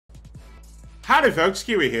Howdy folks,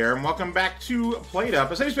 Keywii here, and welcome back to PlateUp,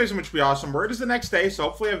 a safe space in which we be awesome, where it is the next day, so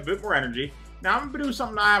hopefully I have a bit more energy. Now I'm going to do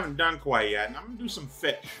something I haven't done quite yet, and I'm going to do some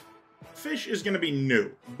fish. Fish is going to be new,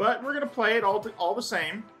 but we're going to play it all the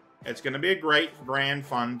same. It's going to be a great, grand,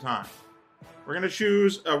 fun time. We're going to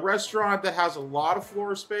choose a restaurant that has a lot of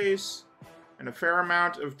floor space and a fair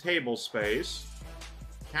amount of table space.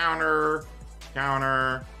 Counter.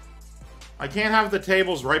 I can't have the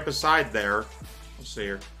tables right beside there. Let's see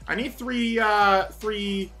here. I need three,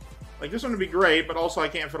 like this one would be great, but also I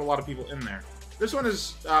can't fit a lot of people in there. This one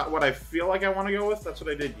is what I feel like I want to go with. That's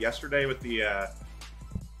what I did yesterday with the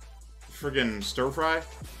friggin' stir fry.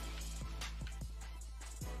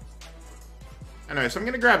 Anyway, so I'm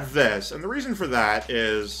going to grab this, and the reason for that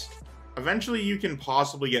is eventually you can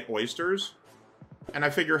possibly get oysters, and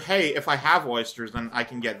I figure, hey, if I have oysters, then I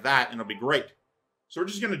can get that, and it'll be great. So we're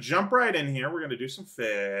just going to jump right in here. We're going to do some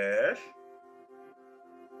fish.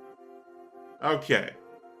 Okay.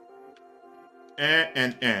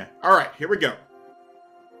 Alright, here we go.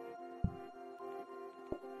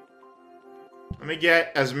 Let me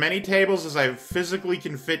get as many tables as I physically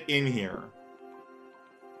can fit in here.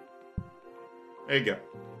 There you go.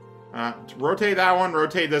 Rotate that one,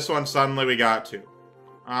 rotate this one, suddenly we got two.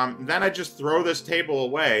 Then I just throw this table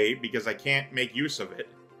away because I can't make use of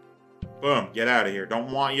it. Boom, get out of here.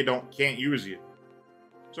 Can't use you.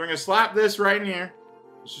 So we're going to slap this right in here.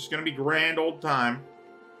 It's just going to be grand old time.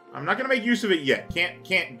 I'm not going to make use of it yet.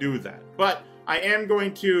 Can't do that. But I am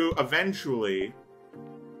going to eventually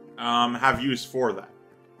have use for that.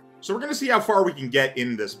 So we're going to see how far we can get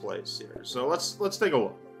in this place here. So let's take a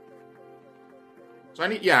look. So I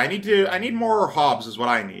need more hobs is what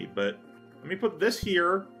I need, but let me put this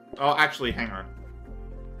here. Oh, actually, hang on.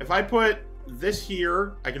 If I put this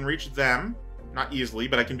here, I can reach them. Not easily,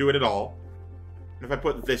 but I can do it at all. And if I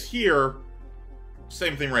put this here,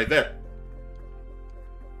 same thing right there.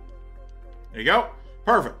 There you go.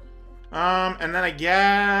 Perfect. And then I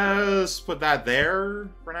guess put that there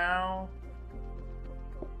for now.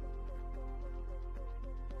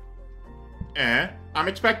 I'm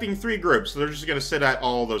expecting 3 groups, so they're just going to sit at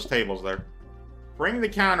all those tables there. Bring the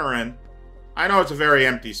counter in. I know it's a very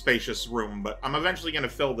empty, spacious room, but I'm eventually going to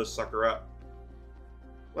fill this sucker up.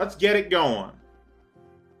 Let's get it going.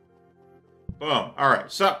 Boom. Alright,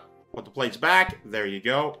 so put the plates back. There you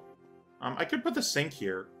go. I could put the sink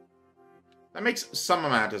here. That makes some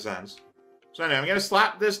amount of sense. So anyway, I'm going to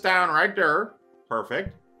slap this down right there.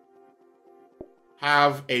 Perfect.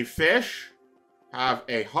 Have a fish. Have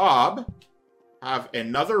a hob. Have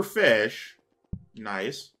another fish.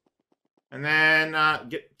 Nice. And then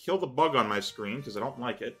kill the bug on my screen, because I don't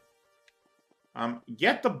like it.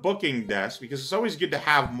 Get the booking desk, because it's always good to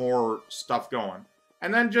have more stuff going.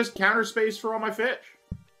 And then just counter space for all my fish.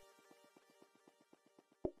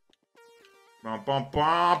 Alright, so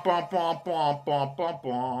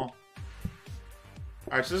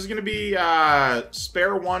this is going to be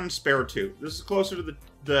spare 1, spare 2. This is closer to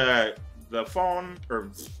the phone,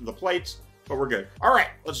 or the plates, but we're good. Alright,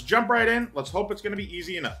 let's jump right in. Let's hope it's going to be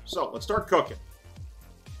easy enough. So, let's start cooking.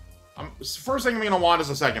 First thing I'm going to want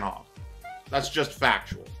is a second hob. That's just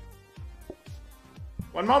factual.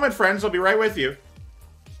 One moment, friends. I'll be right with you.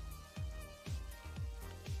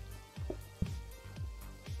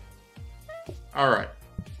 Alright.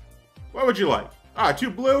 What would you like? 2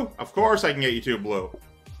 blue? Of course I can get you 2 blue.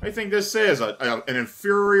 I think this is an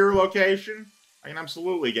inferior location. I can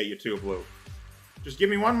absolutely get you 2 blue. Just give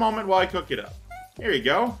me one moment while I cook it up. Here you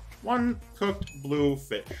go. 1 cooked blue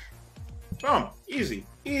fish. Boom. Easy.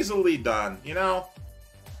 Easily done, you know?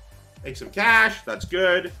 Make some cash. That's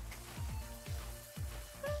good.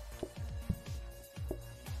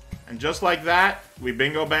 And just like that, we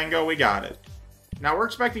bingo bango, we got it. Now, we're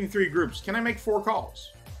expecting 3 groups. Can I make 4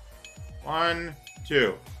 calls? 1,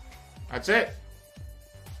 2. That's it.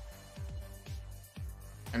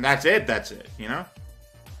 And that's it, you know?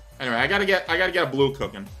 Anyway, I gotta get a blue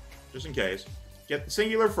cooking. Just in case. Get the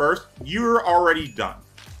singular first. You're already done.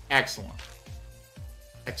 Excellent.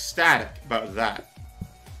 Ecstatic about that.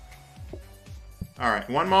 Alright,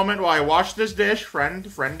 one moment while I wash this dish.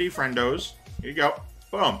 Friendos. Here you go.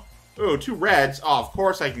 Boom. Ooh, 2 reds. Oh, of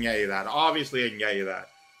course I can get you that. Obviously I can get you that.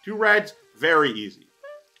 2 reds, very easy.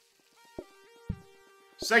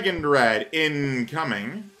 Second red,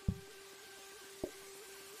 incoming.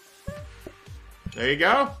 There you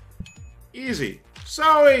go. Easy.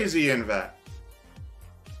 So easy, in fact.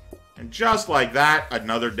 And just like that,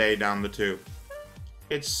 another day down the tube.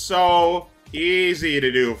 It's so easy to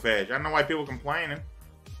do fish. I don't know why people are complaining.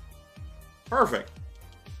 Perfect.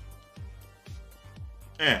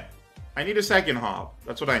 I need a second hob.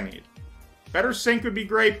 That's what I need. Better sync would be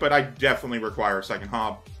great, but I definitely require a second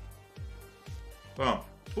hob. Boom.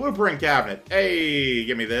 Blueprint cabinet. Hey,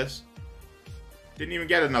 give me this. Didn't even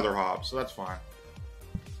get another hob, so that's fine.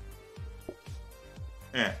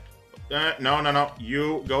 No.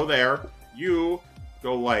 You go there. You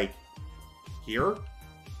go, like, here.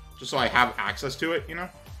 Just so I have access to it, you know?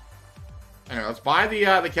 Anyway, let's buy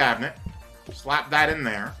the cabinet. Slap that in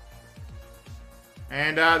there.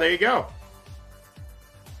 And there you go.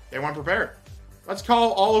 Day one prepared. Let's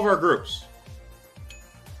call all of our groups.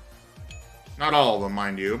 Not all of them,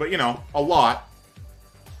 mind you, but, you know, a lot.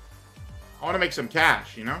 I want to make some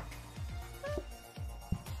cash, you know?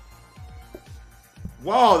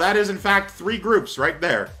 Whoa, that is, in fact, 3 groups right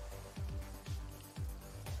there.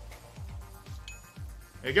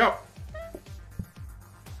 There you go.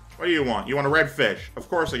 What do you want? You want a red fish? Of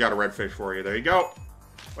course I got a red fish for you. There you go.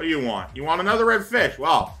 What do you want? You want another red fish?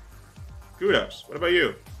 Well, kudos. What about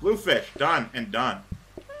you? Blue fish. Done and done.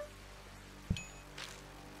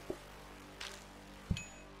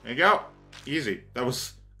 There you go. Easy. That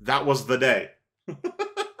was the day.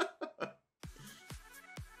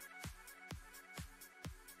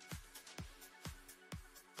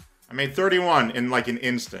 I made 31 in like an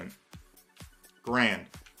instant. Grand.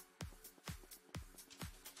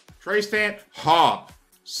 Tray stand. Hob.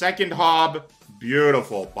 Second hob.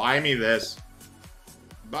 Beautiful. Buy me this.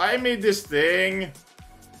 Buy me this thing.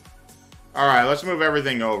 Alright, let's move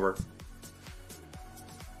everything over.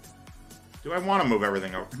 Do I want to move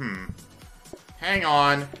everything over? Hang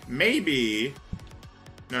on. Maybe.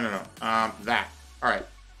 No. That. Alright.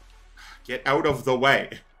 Get out of the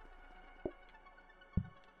way.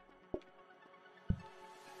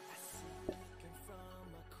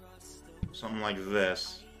 Something like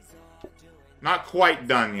this. Not quite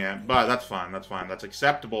done yet, but that's fine. That's fine. That's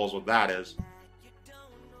acceptable is what that is.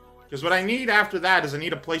 Because what I need after that is I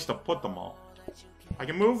need a place to put them all. I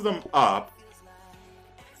can move them up.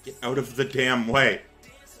 Get out of the damn way.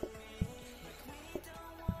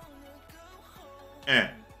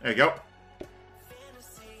 There you go.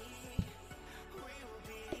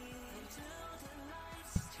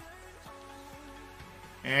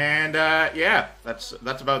 And yeah, that's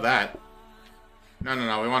about that.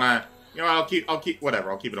 No. We want to. You know, I'll keep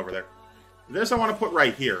whatever. I'll keep it over there. This I want to put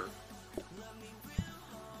right here.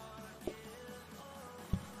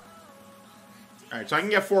 All right, so I can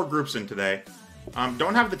get 4 groups in today.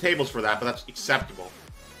 Don't have the tables for that, but that's acceptable.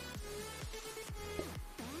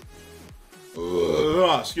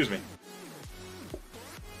 Excuse me.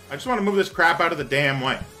 I just want to move this crap out of the damn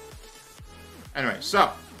way. Anyway,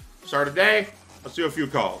 so start a day. Let's do a few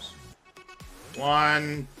calls.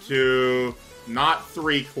 1, 2, not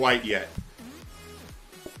 3 quite yet.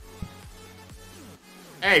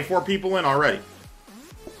 Hey, 4 people in already.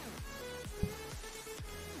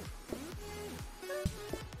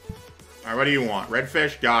 Alright, what do you want? Red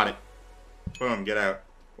fish? Got it. Boom, get out.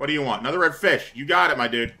 What do you want? Another red fish. You got it, my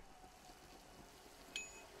dude.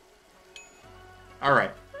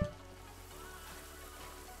 Alright.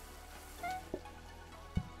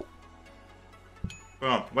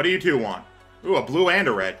 Boom. What do you two want? Ooh, a blue and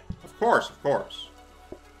a red. Of course, of course.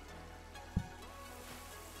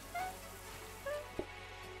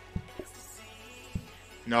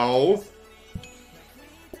 No.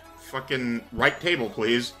 Fucking right table,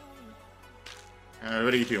 please.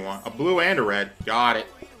 What do you two want? A blue and a red. Got it.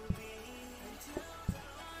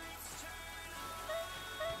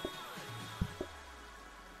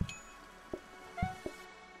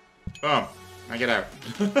 Boom. Now get out.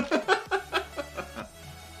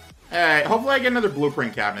 Hey, hopefully I get another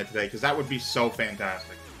blueprint cabinet today, because that would be so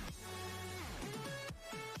fantastic.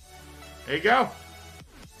 There you go.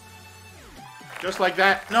 Just like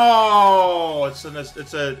that. No! It's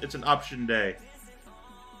an option day.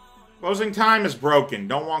 Closing time is broken.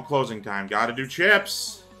 Don't want closing time. Gotta do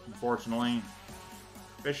chips, unfortunately.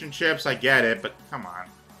 Fish and chips, I get it, but come on.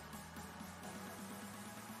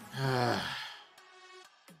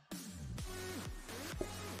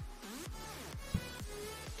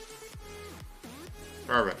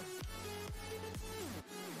 Perfect.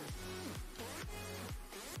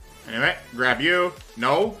 Anyway, grab you.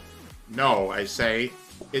 No. No, I say.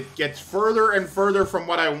 It gets further and further from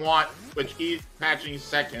what I want with each patching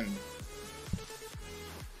second.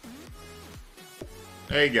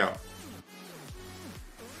 There you go.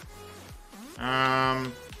 I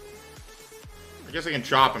guess I can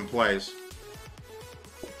chop in place.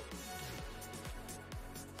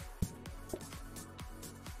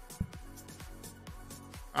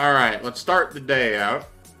 Alright, let's start the day out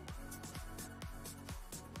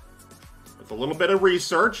with a little bit of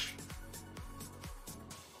research.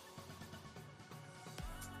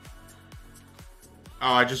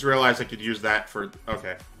 Oh, I just realized I could use that for...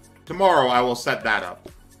 Okay. Tomorrow, I will set that up.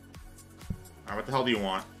 Alright, what the hell do you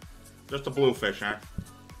want? Just a bluefish, huh?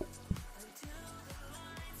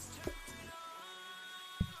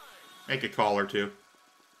 Make a call or two.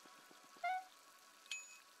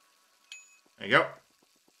 There you go.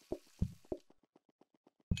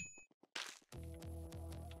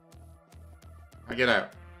 Now get out.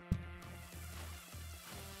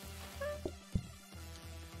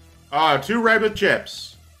 Oh, 2 red with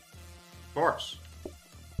chips. Of course.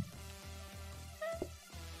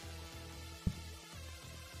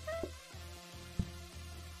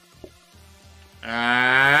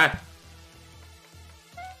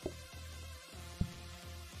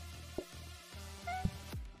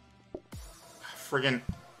 Friggin'.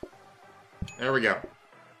 There we go.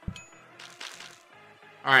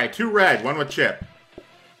 Alright, 2 red, 1 with chip.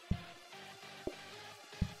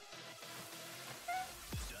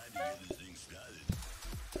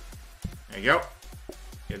 There you go.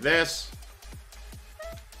 Get this.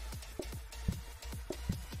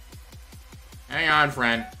 Hang on,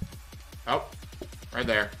 friend. Oh, right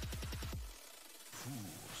there.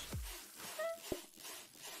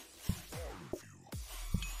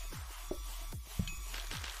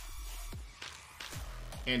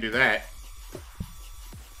 Can't do that.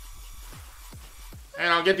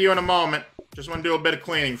 And I'll get to you in a moment. Just want to do a bit of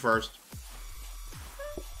cleaning first.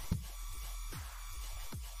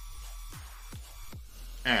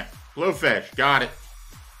 Bluefish. Got it.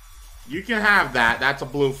 You can have that. That's a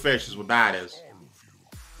bluefish is what that is.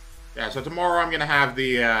 Yeah, so tomorrow I'm gonna have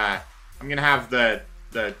the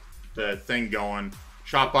thing going.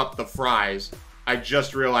 Chop up the fries. I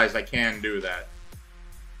just realized I can do that.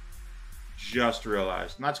 Just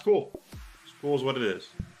realized. And that's cool. As cool as what it is.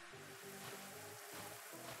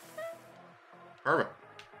 Perfect.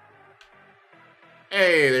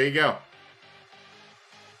 Hey, there you go.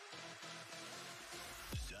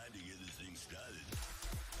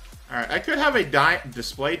 Alright, I could have a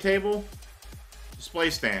display table. Display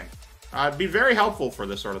stand. It'd be very helpful for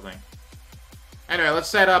this sort of thing. Anyway, let's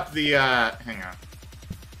set up the, hang on.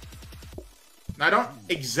 Now, I don't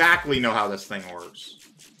exactly know how this thing works.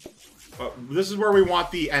 But this is where we want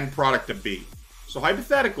the end product to be. So,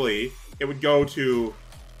 hypothetically, it would go to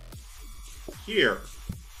here.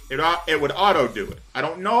 It would auto-do it. I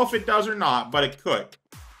don't know if it does or not, but it could.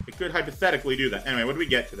 It could hypothetically do that. Anyway, what do we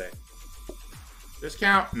get today?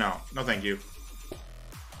 Discount? No. No, thank you.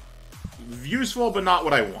 Useful, but not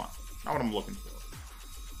what I want. Not what I'm looking for.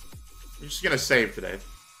 I'm just gonna save today.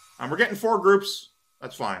 We're getting 4 groups.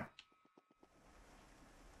 That's fine.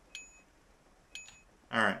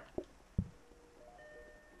 Alright.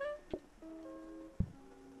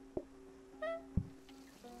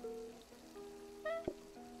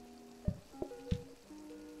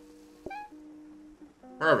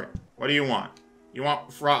 Perfect. What do you want? You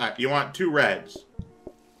want fry. You want 2 reds.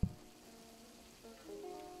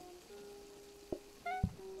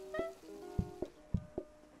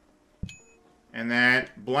 And then,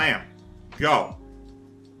 blam. Go.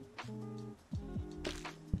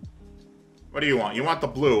 What do you want? You want the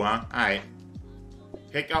blue, huh? Alright.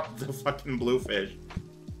 Pick up the fucking bluefish.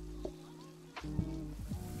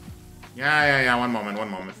 Yeah. One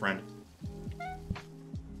moment, friend.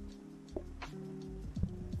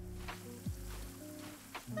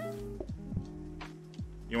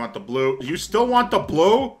 You want the blue? You still want the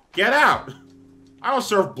blue? Get out! I don't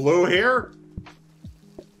serve blue here.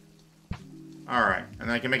 Alright, and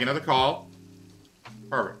then I can make another call.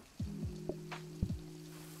 Perfect.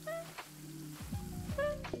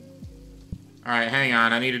 Alright, hang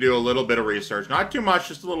on. I need to do a little bit of research. Not too much,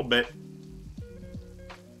 just a little bit.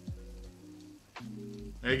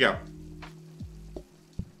 There you go.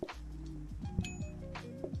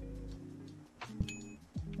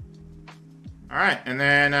 Alright, and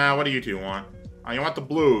then, what do you two want? Oh, you want the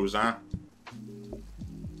blues, huh?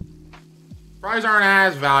 Fries aren't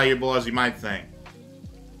as valuable as you might think.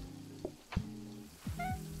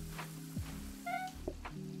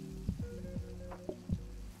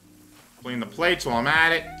 Clean the plates while I'm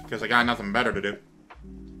at it, because I got nothing better to do.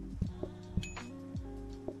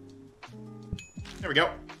 There we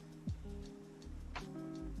go.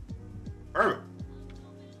 Perfect.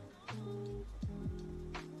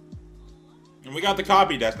 And we got the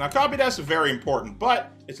copy desk. Now, copy desk is very important,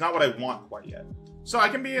 but it's not what I want quite yet. So I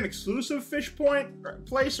can be an exclusive fish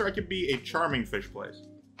place, or I could be a charming fish place.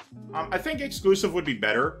 I think exclusive would be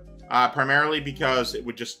better, primarily because it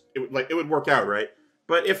would work out, right?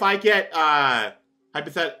 But if I get I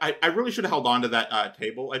really should have held on to that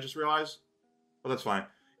table. I just realized. Well, that's fine.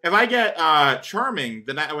 If I get charming,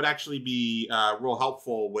 then that would actually be real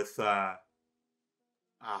helpful with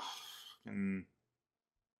And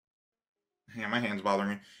yeah, my hand's bothering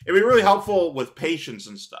me. It'd be really helpful with patience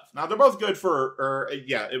and stuff. Now, they're both good for,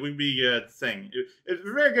 yeah, it would be a thing. It's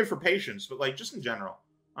very good for patience, but, like, just in general.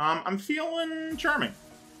 I'm feeling charming.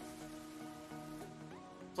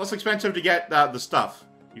 It's less expensive to get the stuff,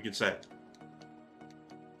 you could say.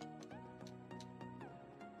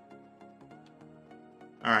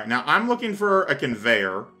 Alright, now I'm looking for a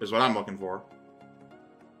conveyor, is what I'm looking for.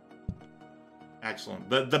 Excellent.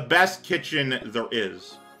 The best kitchen there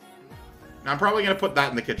is. Now, I'm probably going to put that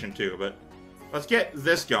in the kitchen, too, but let's get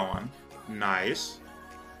this going. Nice.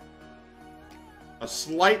 A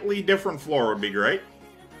slightly different floor would be great.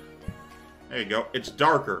 There you go. It's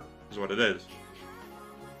darker, is what it is.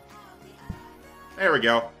 There we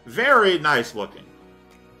go. Very nice looking.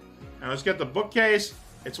 Now, let's get the bookcase.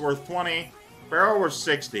 It's worth 20. Barrel worth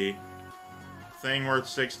 60. Thing worth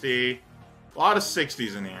 60. A lot of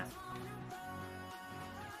 60s in here.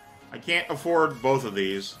 I can't afford both of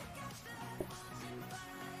these.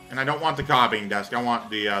 And I don't want the copying desk. I want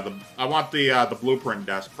the blueprint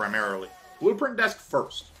desk primarily. Blueprint desk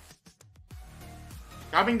first.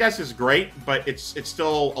 Copying desk is great, but it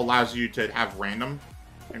still allows you to have random,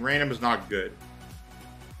 and random is not good.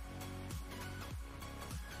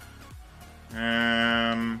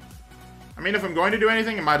 I mean, if I'm going to do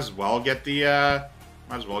anything, I might as well get the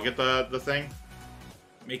thing.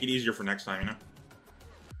 Make it easier for next time, you know.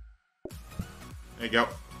 There you go.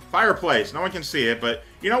 Fireplace. No one can see it, but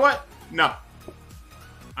you know what? No.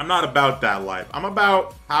 I'm not about that life. I'm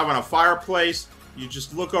about having a fireplace. You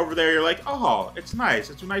just look over there, you're like, oh, it's nice.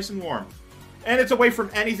 It's nice and warm. And it's away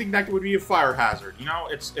from anything that would be a fire hazard. You know,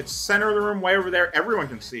 it's center of the room, way over there. Everyone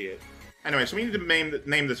can see it. Anyway, so we need to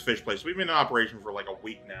name this fish place. We've been in operation for like a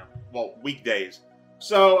week now. Well, weekdays.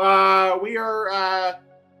 So, we are,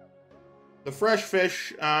 the fresh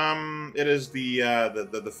fish. It is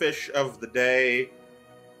the fish of the day.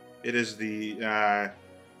 It is the,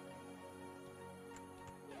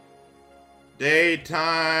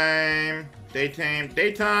 daytime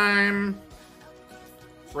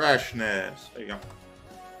freshness. There you go.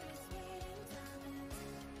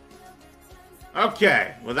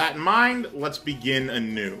 Okay, with that in mind, let's begin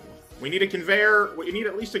anew. We need a conveyor. We need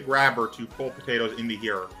at least a grabber to pull potatoes into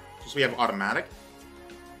here, so we have automatic.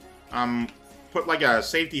 Put like a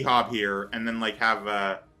safety hob here, and then like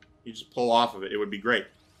have you just pull off of it. It would be great.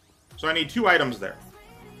 So I need 2 items there.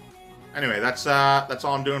 Anyway, that's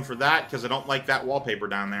all I'm doing for that, because I don't like that wallpaper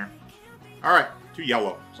down there. Alright, 2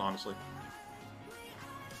 yellows, honestly.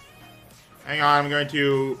 Hang on, I'm going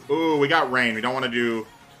to... Ooh, we got rain. We don't want to do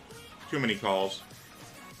too many calls.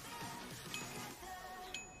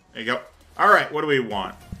 There you go. Alright, what do we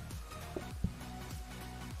want?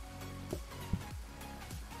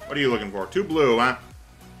 What are you looking for? 2 blue, huh?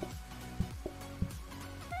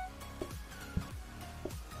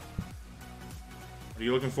 What are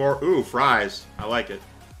you looking for? Ooh, fries. I like it.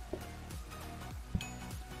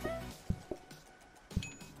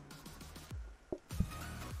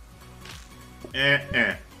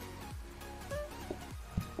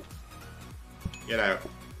 Get out.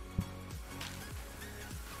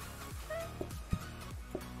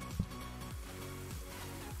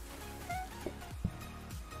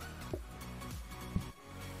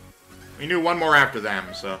 We knew one more after them,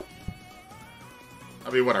 so...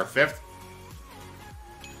 That'll be, what, our 5th?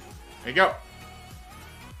 There you go.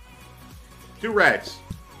 2 reds.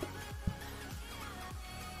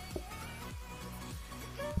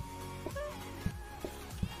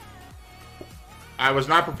 I was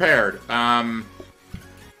not prepared. I'm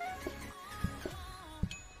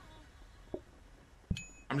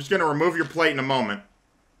just going to remove your plate in a moment.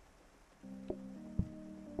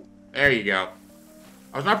 There you go.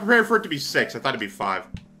 I was not prepared for it to be 6. I thought it'd be 5.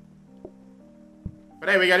 But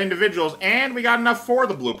hey, we got individuals, and we got enough for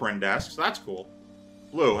the blueprint desk, so that's cool.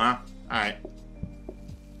 Blue, huh? Alright.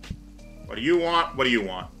 What do you want? What do you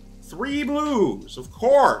want? 3 blues, of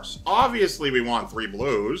course. Obviously we want 3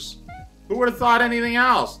 blues. Who would have thought anything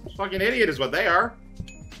else? Fucking idiot is what they are.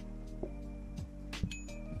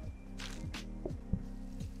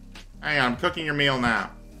 Hang on, I'm cooking your meal now.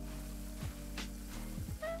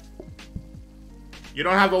 You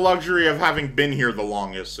don't have the luxury of having been here the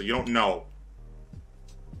longest, so you don't know.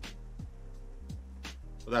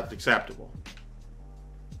 So that's acceptable.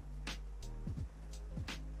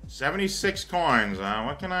 76 coins, huh?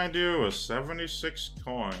 What can I do with 76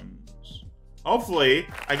 coins? Hopefully,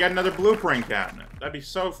 I get another blueprint cabinet. That'd be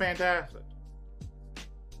so fantastic.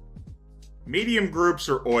 Medium groups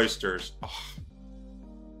or oysters? Ugh.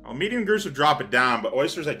 Well, medium groups would drop it down, but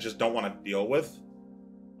oysters I just don't want to deal with.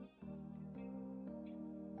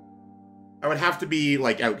 I would have to be,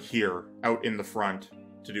 like, out here, out in the front,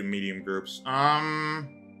 to do medium groups. I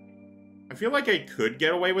feel like I could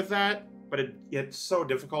get away with that, but it's so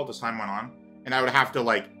difficult as time went on. And I would have to,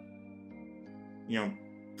 like, you know,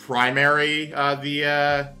 primary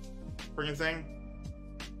the friggin' thing.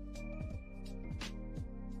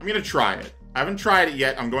 I'm gonna try it. I haven't tried it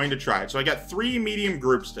yet. I'm going to try it. So I got 3 medium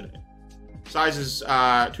groups today. Sizes 2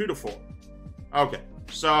 to 4. Okay,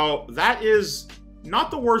 so that is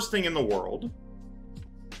not the worst thing in the world.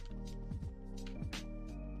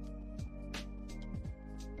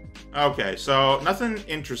 Okay, so nothing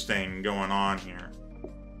interesting going on here.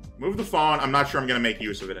 Move the phone. I'm not sure I'm going to make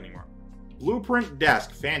use of it anymore. Blueprint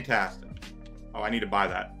desk. Fantastic. Oh, I need to buy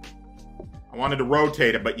that. I wanted to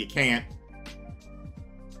rotate it, but you can't.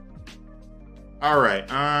 Alright,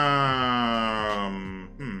 how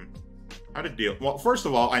to deal? Well, first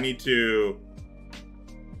of all, I need to...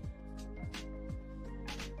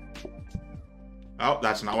 Oh,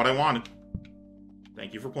 that's not what I wanted.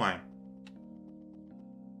 Thank you for playing.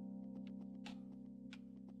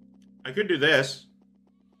 I could do this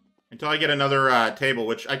until I get another table,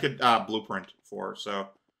 which I could blueprint for, so...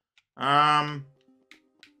 Because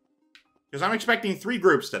I'm expecting 3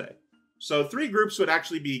 groups today. So 3 groups would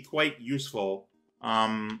actually be quite useful.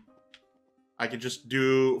 I could just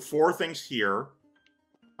do 4 things here.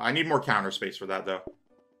 I need more counter space for that, though.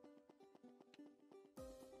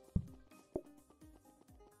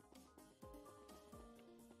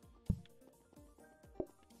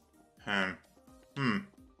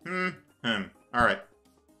 Alright.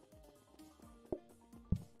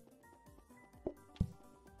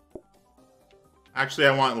 Actually,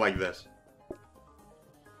 I want it like this.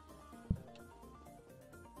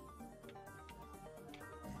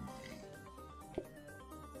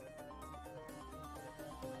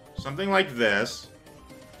 Something like this.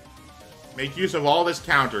 Make use of all this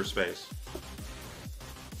counter space.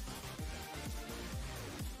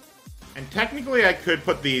 And technically, I could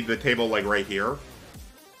put the table, like, right here.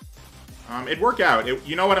 It'd work out.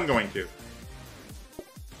 You know what I'm going to.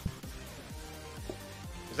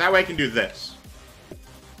 Because that way I can do this.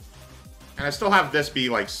 And I still have this be,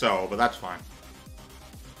 like, so, but that's fine.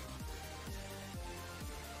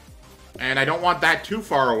 And I don't want that too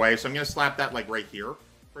far away, so I'm going to slap that, like, right here,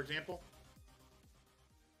 for example.